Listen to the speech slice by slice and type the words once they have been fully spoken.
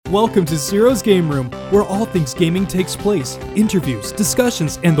Welcome to Zero's Game Room, where all things gaming takes place. Interviews,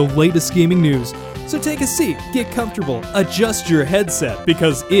 discussions, and the latest gaming news. So take a seat, get comfortable, adjust your headset,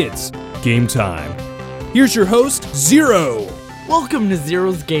 because it's game time. Here's your host, Zero. Welcome to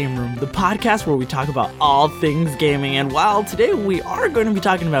Zero's Game Room, the podcast where we talk about all things gaming. And while today we are going to be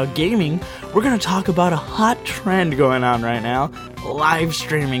talking about gaming, we're going to talk about a hot trend going on right now, live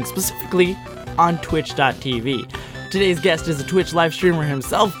streaming, specifically on Twitch.tv. Today's guest is a Twitch live streamer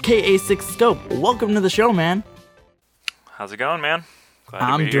himself, KA6Scope. Welcome to the show, man. How's it going, man?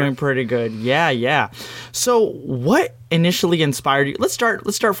 I'm doing pretty good. Yeah. So, what initially inspired you? Let's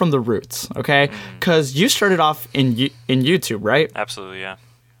start from the roots, okay? Because you started off in YouTube, right? Absolutely, yeah.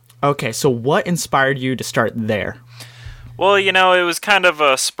 Okay, so what inspired you to start there? Well, it was kind of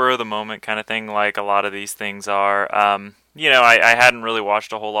a spur of the moment kind of thing, like a lot of these things are. I hadn't really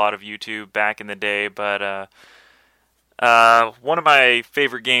watched a whole lot of YouTube back in the day, but one of my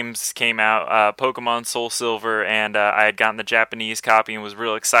favorite games came out, Pokemon Soul Silver, and I had gotten the Japanese copy and was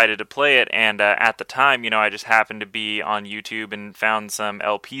real excited to play it. And at the time, I just happened to be on YouTube and found some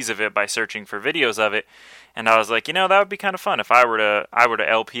LPs of it by searching for videos of it. And I was like, that would be kind of fun if I were to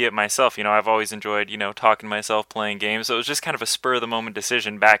LP it myself. I've always enjoyed, talking to myself, playing games. So it was just kind of a spur of the moment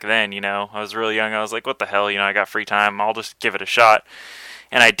decision back then. I was really young. I was like, what the hell? I got free time. I'll just give it a shot.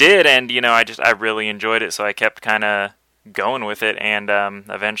 And I did. And, I really enjoyed it. So I kept kind of going with it, and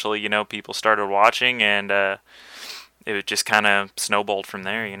eventually people started watching, and it just kind of snowballed from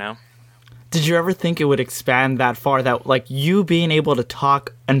there. Did you ever think it would expand that far, that like you being able to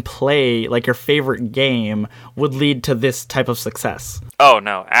talk and play like your favorite game would lead to this type of success? Oh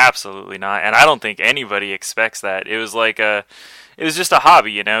no, absolutely not. And I don't think anybody expects that. It was like it was just a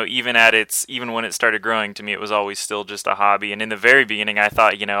hobby, even when it started growing, to me, it was always still just a hobby. And in the very beginning, I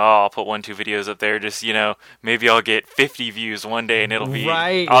thought, I'll put 1-2 videos up there, just, maybe I'll get 50 views one day, and it'll be,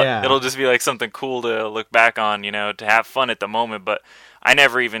 it'll just be like something cool to look back on, to have fun at the moment. But I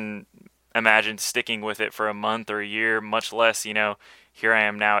never even imagined sticking with it for a month or a year, much less, here I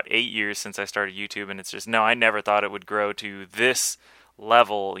am now at 8 years since I started YouTube, and it's just, no, I never thought it would grow to this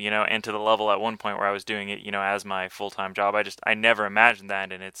level, and to the level at one point where I was doing it, as my full-time job. I never imagined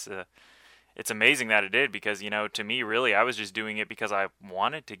that, and it's amazing that it did, because, to me, really, I was just doing it because I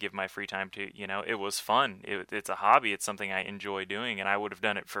wanted to give my free time to, it was fun. It's a hobby. It's something I enjoy doing, and I would have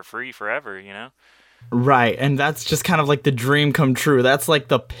done it for free forever, Right, and that's just kind of like the dream come true. That's like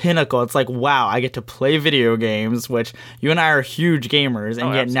the pinnacle. It's like, wow, I get to play video games, which you and I are huge gamers,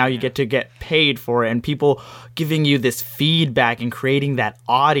 and yet now you get to get paid for it, and people giving you this feedback and creating that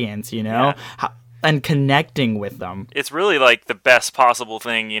audience, and connecting with them. It's really like the best possible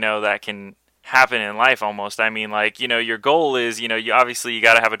thing, that can happen in life almost. I mean, like, your goal is, you obviously you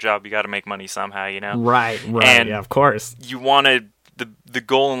got to have a job, you got to make money somehow, Right, and yeah, of course. You wanted, the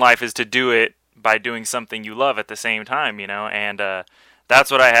goal in life is to do it by doing something you love at the same time, and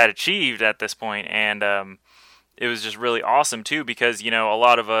that's what I had achieved at this point, and it was just really awesome too, because, a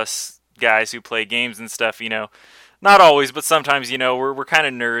lot of us guys who play games and stuff, not always, but sometimes, we're kind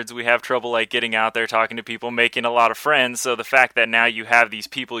of nerds. We have trouble, like, getting out there, talking to people, making a lot of friends, so the fact that now you have these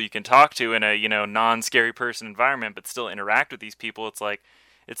people you can talk to in a, non-scary person environment, but still interact with these people, it's like,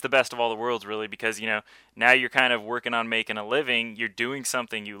 it's the best of all the worlds, really, because, now you're kind of working on making a living, you're doing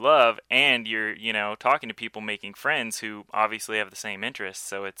something you love, and you're, talking to people, making friends who obviously have the same interests.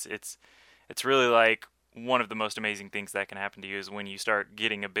 So it's really like one of the most amazing things that can happen to you is when you start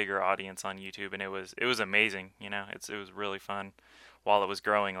getting a bigger audience on YouTube, and it was amazing, it was really fun while it was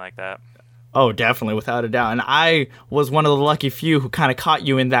growing like that. Oh, definitely, without a doubt. And I was one of the lucky few who kind of caught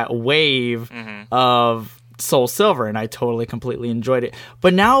you in that wave of Soul Silver, and I totally, completely enjoyed it.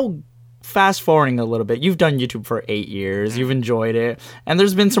 But now, fast forwarding a little bit, you've done YouTube for 8 years, you've enjoyed it, and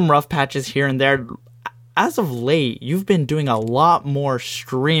there's been some rough patches here and there. As of late, you've been doing a lot more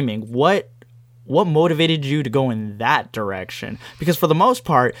streaming. What motivated you to go in that direction? Because for the most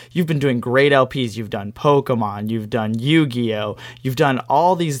part, you've been doing great LPs. You've done Pokemon, you've done Yu-Gi-Oh, you've done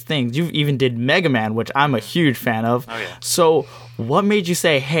all these things. You even did Mega Man, which I'm a huge fan of. Oh, yeah. So what made you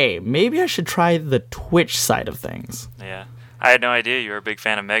say, hey, maybe I should try the Twitch side of things? Yeah. I had no idea you were a big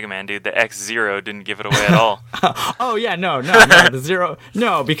fan of Mega Man, dude. The X-Zero didn't give it away at all. Oh, yeah, no, the Zero.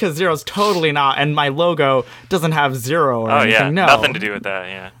 No, because Zero's totally not, and my logo doesn't have Zero or anything. Yeah, no. Nothing to do with that,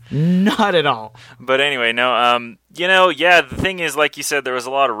 yeah. Not at all. But anyway, no, the thing is, like you said, there was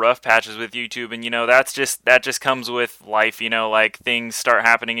a lot of rough patches with YouTube, and, that just comes with life, like, things start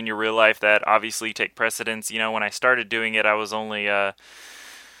happening in your real life that obviously take precedence. When I started doing it, I was only,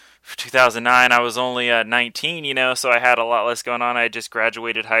 for 2009, I was only 19, so I had a lot less going on. I had just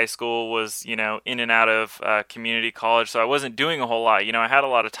graduated high school, was, in and out of community college, so I wasn't doing a whole lot. I had a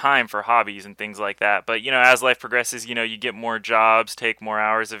lot of time for hobbies and things like that. But, as life progresses, you get more jobs, take more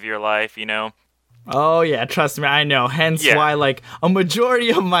hours of your life, Oh yeah, trust me, I know. Hence why like a majority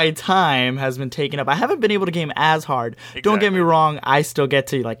of my time has been taken up. I haven't been able to game as hard. Exactly. Don't get me wrong, I still get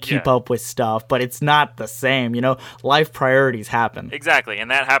to like keep up with stuff, but it's not the same, Life priorities happen. Exactly, and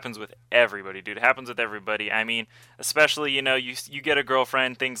that happens with everybody, dude. It happens with everybody. I mean, especially, you get a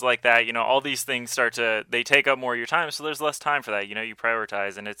girlfriend, things like that, all these things they take up more of your time, so there's less time for that, you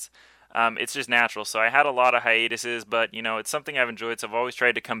prioritize, and it's just natural. So I had a lot of hiatuses, but, it's something I've enjoyed, so I've always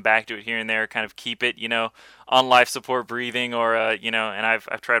tried to come back to it here and there, kind of keep it, on life support breathing, or, and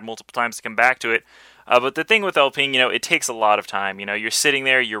I've tried multiple times to come back to it. But the thing with LPing, it takes a lot of time. You're sitting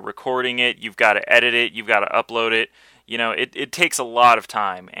there, you're recording it, you've got to edit it, you've got to upload it. It takes a lot of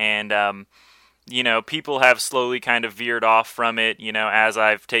time. And, people have slowly kind of veered off from it, as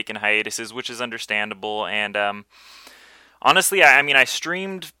I've taken hiatuses, which is understandable. And, honestly, I've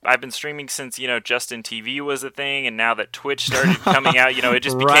been streaming since, Justin TV was a thing, and now that Twitch started coming out, it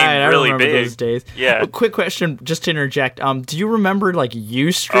just became really big. Those days. Yeah. A quick question, just to interject. Do you remember, like,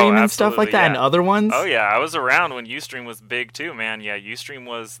 Ustream and stuff like that, and other ones? Oh, yeah, I was around when Ustream was big, too, man. Yeah, Ustream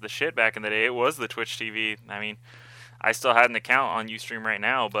was the shit back in the day. It was the Twitch TV. I still had an account on Ustream right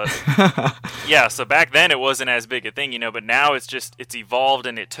now, but yeah, so back then it wasn't as big a thing, but now it's evolved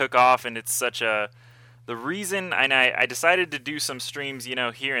and it took off, and it's such a... The reason, and I decided to do some streams,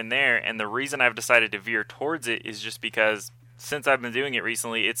 here and there, and the reason I've decided to veer towards it is just because since I've been doing it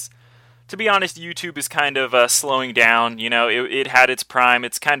recently, to be honest, YouTube is kind of slowing down. It had its prime,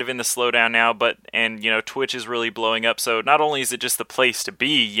 it's kind of in the slowdown now, and Twitch is really blowing up, so not only is it just the place to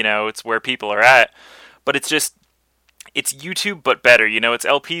be, it's where people are at, but it's YouTube but better, it's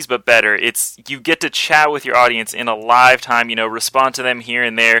LPs but better. You get to chat with your audience in a live time, respond to them here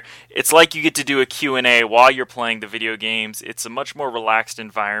and there. It's like you get to do a Q&A while you're playing the video games. It's a much more relaxed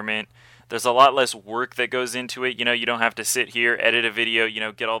environment. There's a lot less work that goes into it. You don't have to sit here, edit a video,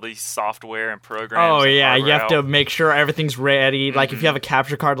 get all these software and programs. Oh, yeah, you have to make sure everything's ready. Mm-hmm. Like, if you have a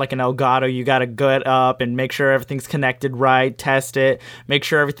capture card like an Elgato, you got to get up and make sure everything's connected right, test it, make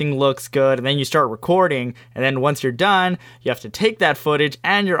sure everything looks good, and then you start recording. And then once you're done, you have to take that footage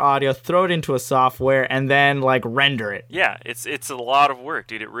and your audio, throw it into a software, and then, like, render it. Yeah, it's a lot of work,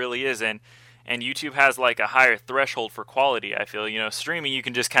 dude. It really is. And YouTube has like a higher threshold for quality, I feel. Streaming, you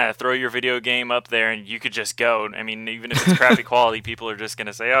can just kind of throw your video game up there and you could just go. Even if it's crappy quality, people are just going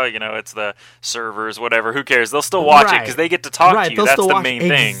to say, oh, it's the servers, whatever, who cares? They'll still watch it because they get to talk to you. That's the main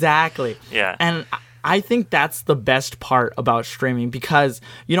thing. Exactly. Yeah. And I think that's the best part about streaming because,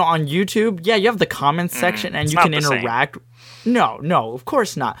 on YouTube, you have the comments section and you can interact. No, of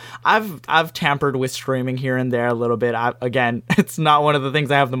course not. I've tampered with streaming here and there a little bit. Again, it's not one of the things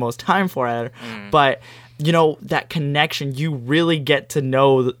I have the most time for either. But, that connection, you really get to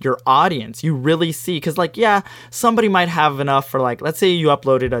know your audience. You really see, because somebody might have enough for let's say you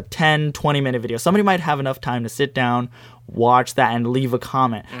uploaded a 10, 20-minute video. Somebody might have enough time to sit down, watch that, and leave a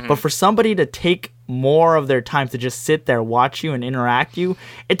comment. But for somebody to take more of their time to just sit there, watch you, and interact you,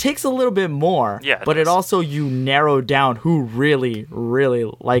 it takes a little bit more. Yeah, but it also, you narrow down who really, really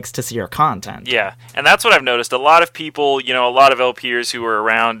likes to see your content. Yeah, and that's what I've noticed. A lot of people, a lot of LPers who were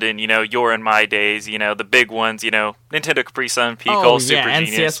around in, your and my days, the big ones, Nintendo Capri Sun, Pico, Super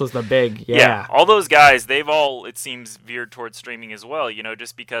Genius. NCS was the big, yeah. All those guys, they've all, it seems, veered towards streaming as well,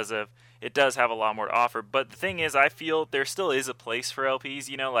 just because of, it does have a lot more to offer. But the thing is, I feel there still is a place for LPs,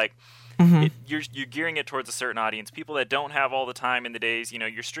 you're gearing it towards a certain audience. People that don't have all the time in the days,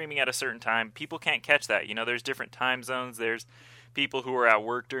 you're streaming at a certain time. People can't catch that. There's different time zones. There's people who are at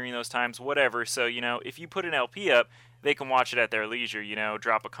work during those times, whatever. So, if you put an LP up, they can watch it at their leisure,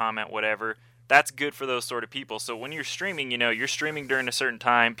 drop a comment, whatever. That's good for those sort of people. So when you're streaming, you're streaming during a certain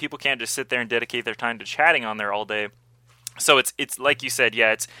time. People can't just sit there and dedicate their time to chatting on there all day. So it's like you said,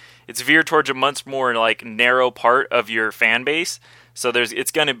 it's veered towards a much more narrow part of your fan base. So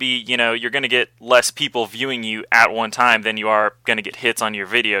it's going to be, you're going to get less people viewing you at one time than you are going to get hits on your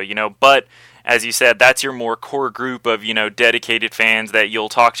video, But as you said, that's your more core group of, dedicated fans that you'll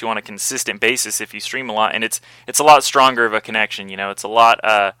talk to on a consistent basis if you stream a lot, and it's a lot stronger of a connection. It's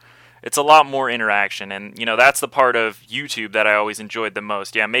a lot more interaction, and that's the part of YouTube that I always enjoyed the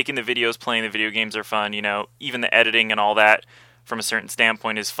most. Yeah, making the videos, playing the video games are fun. Even the editing and all that from a certain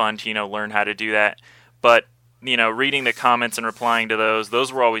standpoint is fun to learn how to do that. But reading the comments and replying to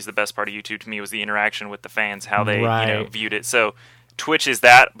those were always the best part of YouTube to me, was the interaction with the fans, how they viewed it. So Twitch is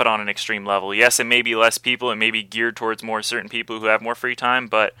that, but on an extreme level. Yes, it may be less people. It may be geared towards more certain people who have more free time,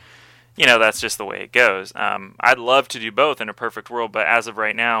 but, you know, that's just the way it goes. I'd love to do both in a perfect world, but as of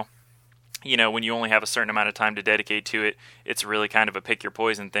right now, you know, when you only have a certain amount of time to dedicate to it, it's really kind of a pick your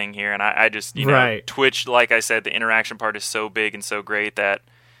poison thing here. And I just, you know, Twitch, like I said, the interaction part is so big and so great that,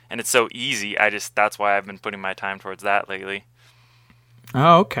 and it's so easy. That's why I've been putting my time towards that lately.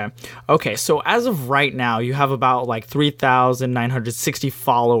 Oh, okay. Okay, so as of right now, you have about like 3,960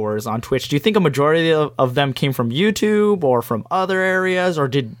 followers on Twitch. Do you think a majority of them came from YouTube or from other areas, or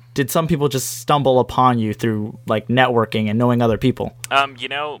did some people just stumble upon you through like networking and knowing other people? You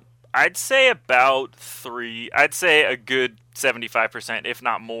know, I'd say about I'd say a good 75%, if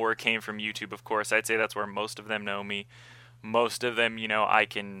not more, came from YouTube, of course. I'd say that's where most of them know me. Most of them, you know, I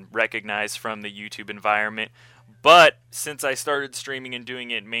can recognize from the YouTube environment. But since I started streaming and doing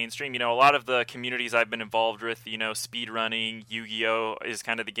it mainstream, you know, a lot of the communities I've been involved with, you know, speedrunning, Yu-Gi-Oh! Is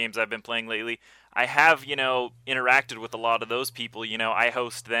kind of the games I've been playing lately. I have, you know, interacted with a lot of those people. You know, I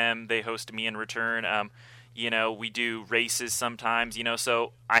host them, they host me in return. You know, we do races sometimes, you know,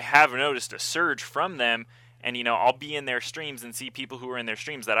 so I have noticed a surge from them. And, you know, I'll be in their streams and see people who are in their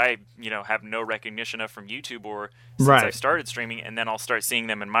streams that I, you know, have no recognition of from YouTube or since I started streaming, and then I'll start seeing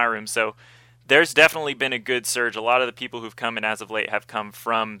them in my room. So there's definitely been a good surge. A lot of the people who've come in as of late have come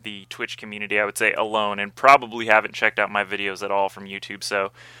from the Twitch community, I would say, alone, and probably haven't checked out my videos at all from YouTube.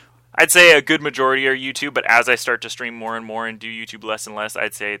 So I'd say a good majority are YouTube, but as I start to stream more and more and do YouTube less and less,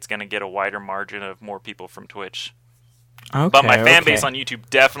 I'd say it's going to get a wider margin of more people from Twitch. Okay, but my fan base on YouTube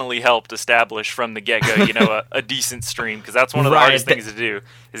definitely helped establish from the get-go, you know, a decent stream, because that's one of the hardest things to do,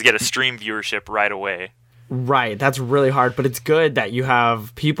 is get a stream viewership right away. Right, that's really hard, but it's good that you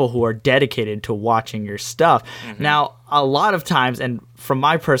have people who are dedicated to watching your stuff. Mm-hmm. Now, a lot of times, and from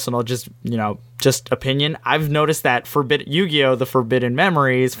my personal just opinion, I've noticed that Yu-Gi-Oh! The Forbidden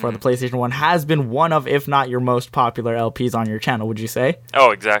Memories for the PlayStation 1 has been one of, if not your most popular LPs on your channel, would you say?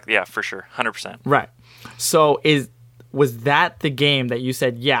 Oh, exactly, yeah, for sure, 100%. Right. So was that the game that you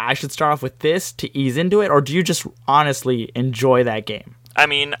said, yeah, I should start off with this to ease into it, or do you just honestly enjoy that game? I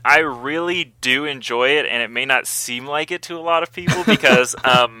mean, I really do enjoy it, and it may not seem like it to a lot of people because,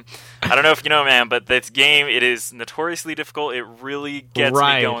 I don't know if you know, man, but this game, it is notoriously difficult. It really gets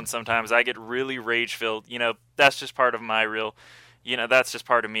me going sometimes. I get really rage-filled. You know, that's just part of my that's just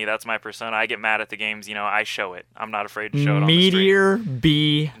part of me. That's my persona. I get mad at the games. You know, I show it. I'm not afraid to show it on the stream. Meteor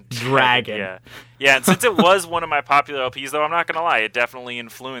B Dragon. Yeah, and since it was one of my popular LPs, though, I'm not going to lie, it definitely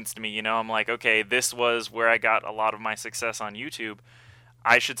influenced me. You know, I'm like, okay, this was where I got a lot of my success on YouTube.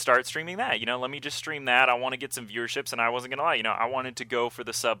 I should start streaming that. You know, let me just stream that. I want to get some viewerships, and I wasn't going to lie. You know, I wanted to go for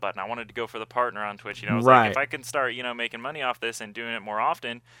the sub button. I wanted to go for the partner on Twitch. You know, I was like, if I can start, you know, making money off this and doing it more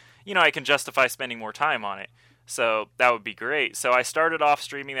often, you know, I can justify spending more time on it. So that would be great. So I started off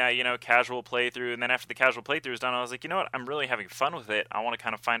streaming that, you know, casual playthrough, and then after the casual playthrough was done, I was like, you know what, I'm really having fun with it. I want to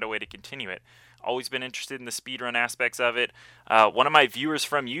kind of find a way to continue it. Always been interested in the speedrun aspects of it. One of my viewers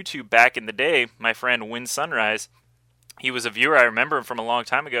from YouTube back in the day, my friend Win Sunrise, he was a viewer. I remember him from a long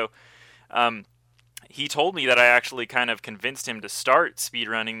time ago. He told me that I actually kind of convinced him to start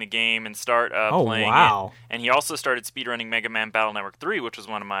speedrunning the game and start playing it. And he also started speedrunning Mega Man Battle Network 3, which was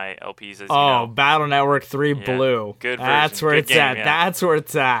one of my LPs, as you know. Battle Network 3 Blue. Good version. That's where it's at. Yeah. That's where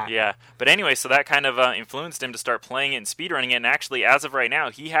it's at. Yeah. But anyway, so that kind of influenced him to start playing it and speedrunning it. And actually, as of right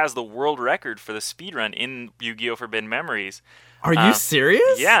now, he has the world record for the speedrun in Yu-Gi-Oh! Forbidden Memories. Are you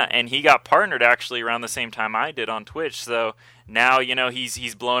serious? Yeah, and he got partnered actually around the same time I did on Twitch. So now, you know,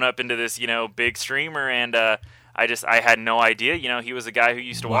 he's blown up into this, you know, big streamer, and I had no idea. You know, he was a guy who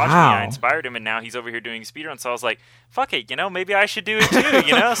used to watch me. I inspired him, and now he's over here doing speedruns. So I was like, fuck it, you know, maybe I should do it too,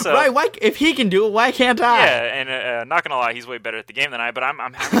 you know? So right, if he can do it, why can't I? Yeah, and not gonna lie, he's way better at the game than I, but I'm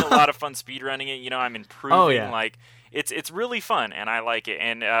having a lot of fun speedrunning it. You know, I'm improving. Like, it's really fun, and I like it.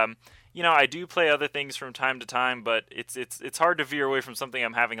 And you know, I do play other things from time to time, but it's hard to veer away from something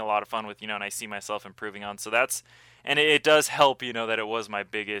I'm having a lot of fun with, you know, and I see myself improving on. So and it does help, you know, that it was my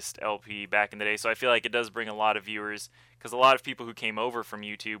biggest LP back in the day. So I feel like it does bring a lot of viewers, because a lot of people who came over from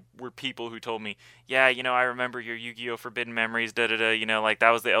YouTube were people who told me, yeah, you know, I remember your Yu-Gi-Oh! Forbidden Memories, da-da-da, you know, like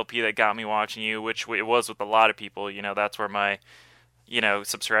that was the LP that got me watching you, which it was with a lot of people, you know, that's where my, you know,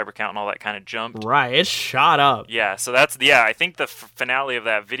 subscriber count and all that kind of jumped. Right, it shot up. Yeah, so I think the finale of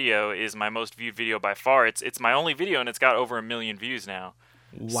that video is my most viewed video by far. It's my only video, and it's got over 1 million views now.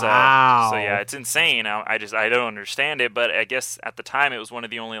 Wow. So yeah, it's insane. I don't understand it, but I guess at the time it was one of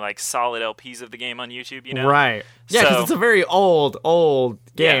the only like solid LPs of the game on YouTube, you know? Right. Yeah, because it's a very old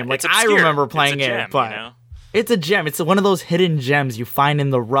game. Yeah, like I remember playing it, but you know? It's a gem. It's one of those hidden gems you find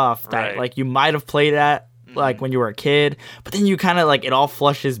in the rough that like you might have played at like when you were a kid, but then you kind of like it all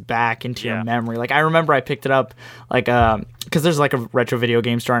flushes back into your memory. Like I remember I picked it up like because there's like a retro video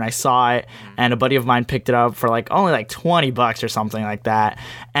game store and I saw it, and a buddy of mine picked it up for like only like $20 or something like that,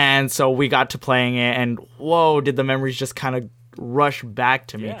 and so we got to playing it, and whoa, did the memories just kind of rush back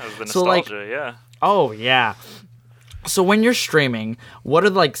to me. Yeah, it was the so nostalgia, like, yeah. Oh yeah. So when you're streaming, what are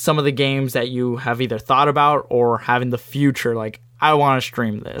like some of the games that you have either thought about or have in the future? Like, I want to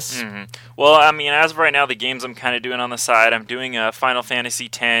stream this. Well, I mean, as of right now, the games I'm kind of doing on the side, I'm doing a Final Fantasy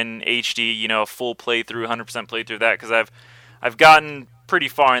X HD, you know, a full playthrough, 100% playthrough of that, because I've gotten pretty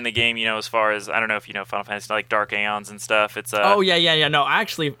far in the game, you know, as far as, I don't know if you know Final Fantasy, like Dark Aeons and stuff. It's Oh, yeah. No,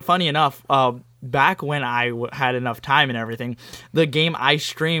 actually, funny enough, back when I had enough time and everything, the game I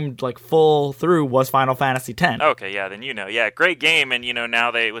streamed like full through was Final Fantasy X. Okay, yeah, then you know. Yeah, great game, and you know, now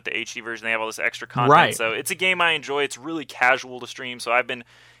they, with the HD version, they have all this extra content. Right. So it's a game I enjoy. It's really casual to stream, so I've been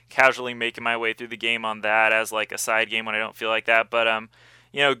casually making my way through the game on that as like a side game when I don't feel like that. But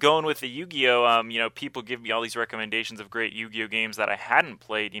you know, going with the Yu-Gi-Oh, you know, people give me all these recommendations of great Yu-Gi-Oh games that I hadn't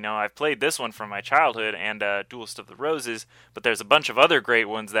played. You know, I've played this one from my childhood and Duelist of the Roses, but there's a bunch of other great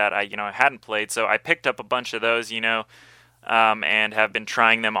ones that I hadn't played. So I picked up a bunch of those, you know, and have been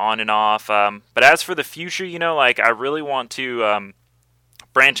trying them on and off. But as for the future, you know, like I really want to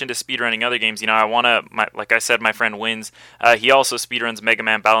branch into speedrunning other games. You know, I want to, like I said, my friend Wins, he also speedruns Mega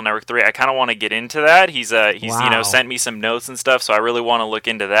Man Battle Network 3. I kind of want to get into that. He's Wow. You know, sent me some notes and stuff, so I really want to look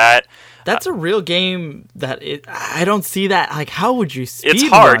into that. That's a real game that I don't see that. Like, how would you speedrun It's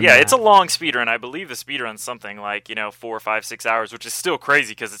hard, yeah. that? It's a long speedrun. I believe the speedrun's something like, you know, 4, 5, 6 hours, which is still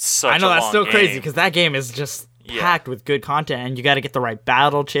crazy because it's such a long game. I know, that's still crazy because that game is just packed with good content, and you got to get the right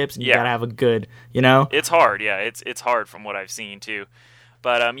battle chips, and you got to have a good, you know? It's hard, yeah. It's hard from what I've seen, too.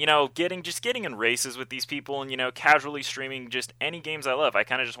 But, you know, getting in races with these people and, you know, casually streaming just any games I love. I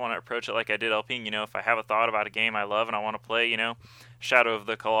kind of just want to approach it like I did LPing. You know, if I have a thought about a game I love and I want to play, you know, Shadow of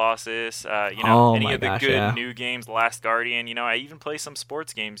the Colossus, you know, any of the good new games, Last Guardian, you know, I even play some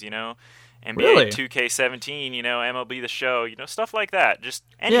sports games, you know, NBA 2K17, you know, MLB The Show, you know, stuff like that. Just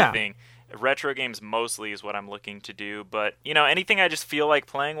anything. Yeah. Retro games mostly is what I'm looking to do. But, you know, anything I just feel like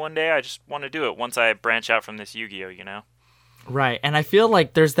playing one day, I just want to do it once I branch out from this Yu-Gi-Oh, you know? Right, and I feel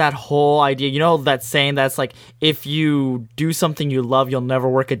like there's that whole idea, you know, that saying that's like, if you do something you love, you'll never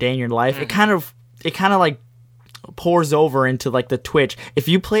work a day in your life. It kind of like pours over into like the Twitch. If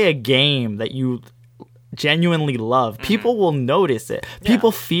you play a game that you genuinely love, people will notice it.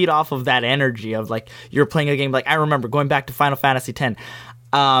 People feed off of that energy of like, you're playing a game. Like, I remember going back to Final Fantasy X.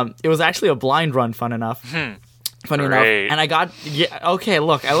 It was actually a blind run, fun enough. Funny enough, and I got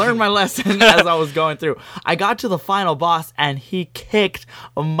look, I learned my lesson as I was going through. I got to the final boss, and he kicked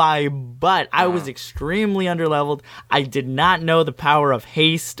my butt. I was extremely underleveled. I did not know the power of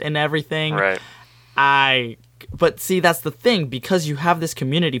haste and everything. Right. But see, that's the thing, because you have this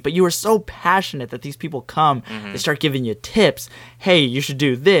community, but you are so passionate that these people come, they start giving you tips. Hey, you should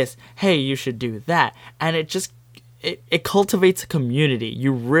do this. Hey, you should do that. And it just It cultivates a community.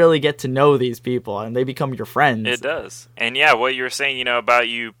 You really get to know these people, and they become your friends. It does. And yeah, what you were saying, you know, about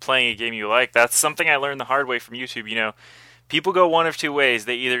you playing a game you like, that's something I learned the hard way from YouTube. You know, people go one of two ways.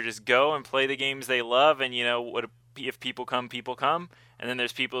 They either just go and play the games they love, and, you know, if people come, people come. And then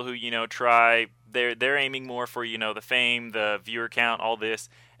there's people who, you know, they're aiming more for, you know, the fame, the viewer count, all this,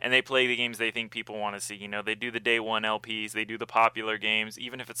 and they play the games they think people want to see. You know, they do the day one LPs, they do the popular games,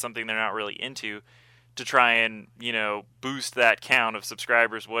 even if it's something they're not really into, to try and, you know, boost that count of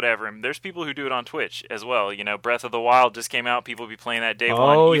subscribers, whatever. And there's people who do it on Twitch as well. You know, Breath of the Wild just came out. People will be playing that day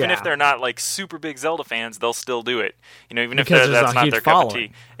one. Even if they're not, like, super big Zelda fans, they'll still do it. You know, even if that's not their cup of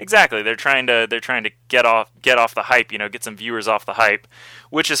tea. Exactly. They're trying to get off the hype, you know, get some viewers off the hype,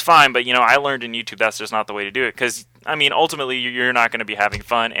 which is fine. But, you know, I learned in YouTube that's just not the way to do it. Because, I mean, ultimately, you're not going to be having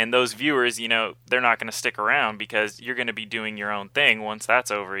fun. And those viewers, you know, they're not going to stick around because you're going to be doing your own thing once that's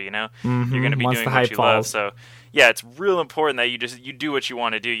over, you know? You're going to be doing what you love. So, yeah, it's real important that you do what you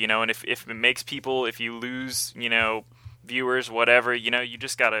want to do, you know? And if it makes people, if you lose, you know, viewers, whatever, you know, you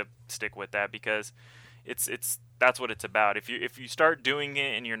just got to stick with that because that's what it's about. If you start doing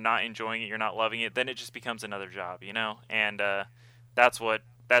it and you're not enjoying it, you're not loving it, then it just becomes another job, you know? And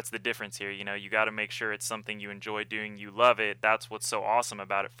that's the difference here. You know, you got to make sure it's something you enjoy doing, you love it. That's what's so awesome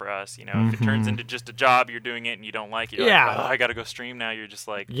about it for us. You know, if it turns into just a job, you're doing it and you don't like it. You're like, oh, I got to go stream now. You're just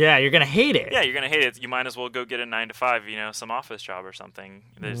like, you're going to hate it. Yeah, you're going to hate it. You might as well go get a 9-to-5, you know, some office job or something.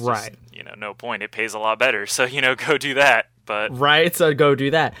 There's just, you know, no point. It pays a lot better. So, you know, go do that. But so go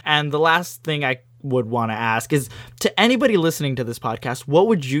do that. And the last thing I would want to ask is, to anybody listening to this podcast, what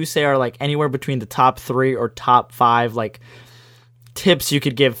would you say are like anywhere between the top 3 or top 5, like, tips you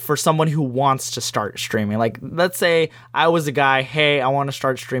could give for someone who wants to start streaming? Like, let's say I was a guy, hey, I want to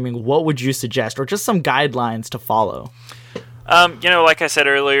start streaming. What would you suggest? Or just some guidelines to follow? Like I said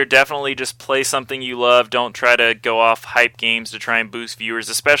earlier, definitely just play something you love. Don't try to go off hype games to try and boost viewers.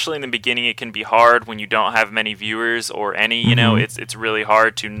 Especially in the beginning, it can be hard when you don't have many viewers or any. It's really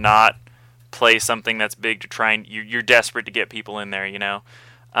hard to not play something that's big to try and you're desperate to get people in there.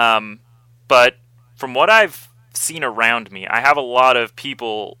 But from what I've seen around me, I have a lot of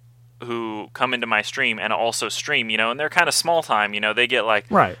people who come into my stream and also stream. And they're kind of small time. They get like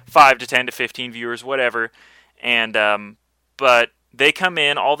 5 to 10 to 15 viewers, whatever, and but they come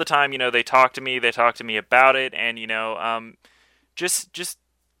in all the time, they talk to me about it, and, just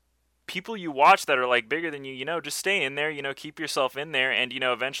people you watch that are like bigger than you, just stay in there, keep yourself in there, and,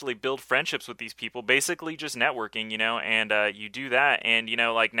 eventually build friendships with these people, basically just networking, and you do that, and,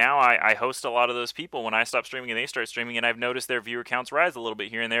 like now I host a lot of those people when I stop streaming and they start streaming, and I've noticed their viewer counts rise a little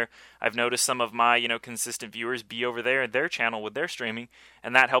bit here and there. I've noticed some of my, consistent viewers be over there at their channel with their streaming,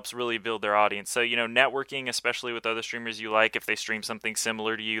 and that helps really build their audience. So, networking, especially with other streamers you like, if they stream something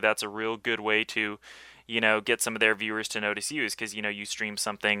similar to you, that's a real good way to get some of their viewers to notice you, is because, you stream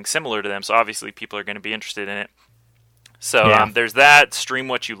something similar to them. So obviously people are going to be interested in it. So there's that. Stream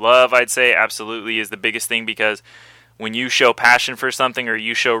what you love, I'd say, absolutely is the biggest thing, because when you show passion for something or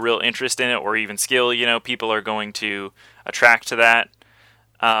you show real interest in it or even skill, people are going to attract to that.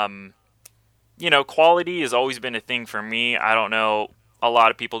 Quality has always been a thing for me. I don't know, a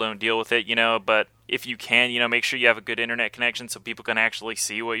lot of people don't deal with it, but if you can, make sure you have a good internet connection so people can actually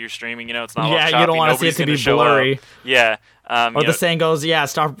see what you're streaming. It's not all choppy. You don't want to see it to be blurry. Yeah. Or the saying goes,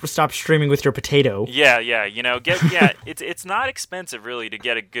 stop streaming with your potato. Yeah. It's not expensive really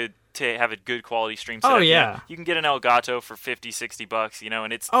to have a good quality stream set up. You can get an Elgato for $50-$60,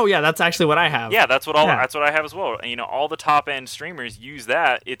 and it's that's actually what I have. That's what I have as well. And, all the top end streamers use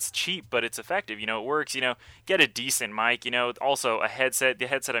that. It's cheap, but it's effective. It works. Get a decent mic. Also a headset. The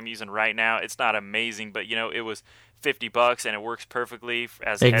headset I'm using right now, it's not amazing, but it was $50 and it works perfectly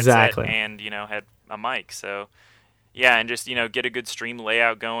as a headset and had a mic. So and just get a good stream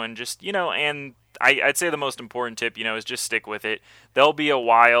layout going. Just and I'd say the most important tip, is just stick with it. There'll be a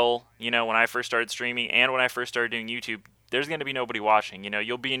while, when I first started streaming and when I first started doing YouTube, there's going to be nobody watching.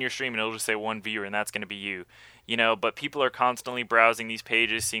 You'll be in your stream and it'll just say one viewer, and that's going to be you. But people are constantly browsing these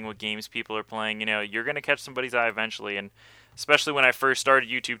pages, seeing what games people are playing. You're going to catch somebody's eye eventually. And especially when I first started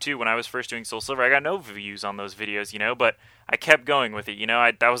YouTube too, when I was first doing Soul Silver, I got no views on those videos, but I kept going with it.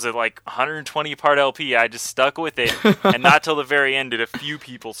 That was a 120 part LP. I just stuck with it, and not till the very end did a few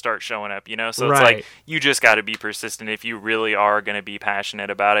people start showing up. So it's like you just got to be persistent if you really are going to be passionate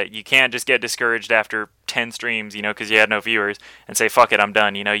about it. You can't just get discouraged after 10 streams, because you had no viewers, and say fuck it, I'm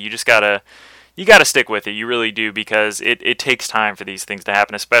done. You just gotta stick with it. You really do, because it takes time for these things to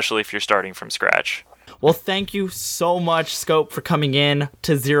happen, especially if you're starting from scratch. Well, thank you so much, Scope, for coming in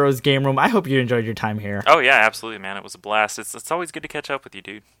to Zero's Game Room. I hope you enjoyed your time here. Oh, yeah, absolutely, man. It was a blast. It's always good to catch up with you,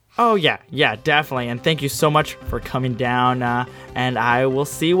 dude. Oh, yeah, definitely. And thank you so much for coming down, and I will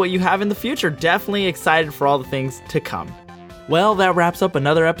see what you have in the future. Definitely excited for all the things to come. Well, that wraps up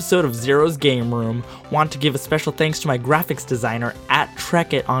another episode of Zero's Game Room. Want to give a special thanks to my graphics designer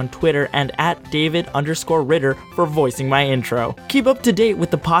 @Trekit on Twitter and @David_Ritter for voicing my intro. Keep up to date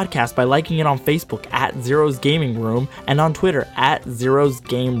with the podcast by liking it on Facebook @Zero's Gaming Room and on Twitter @Zero's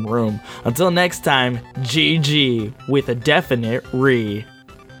Game Room. Until next time, GG with a definite re.